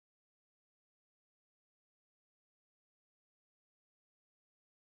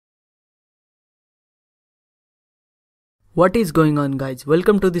What is going on, guys?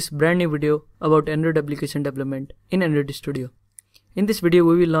 Welcome to this brand new video about Android application development in Android Studio. In this video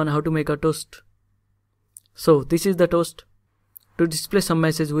we will learn how to make a toast. So this is the toast. To display some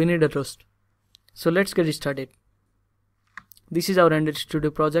message we need a toast. So let's get started. This is our Android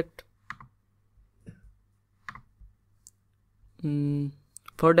Studio project.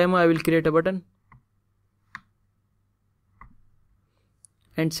 For demo I will create a button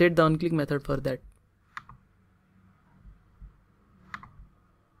and set the onClick method for that.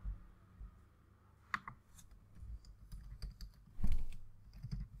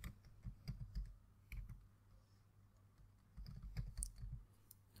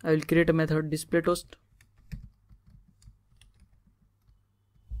 I will create a method display_toast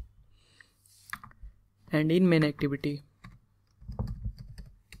and in main activity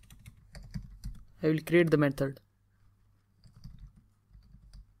I will create the method.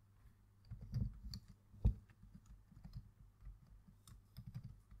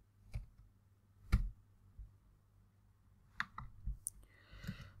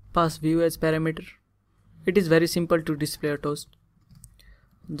 Pass view as parameter. It is very simple to display a toast.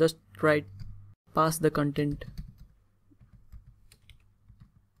 Just write pass the content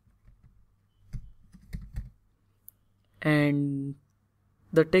and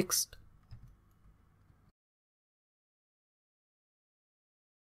the text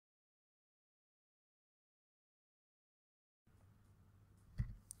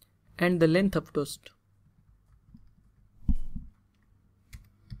and the length of toast.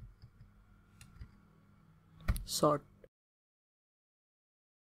 Sort.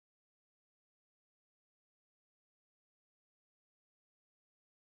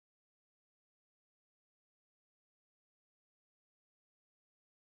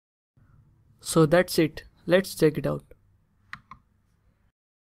 So that's it. Let's check it out.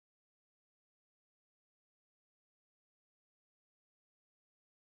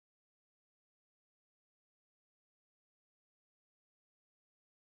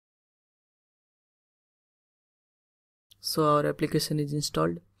 So our application is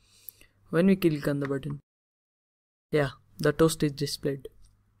installed. When we click on the button, the toast is displayed.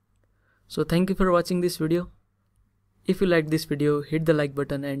 So thank you for watching this video. If you like this video, hit the like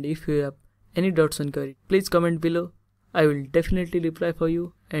button, and if you have any doubts or queries, please comment below. I will definitely reply for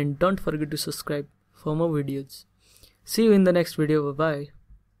you, and don't forget to subscribe for more videos. See you in the next video. Bye bye.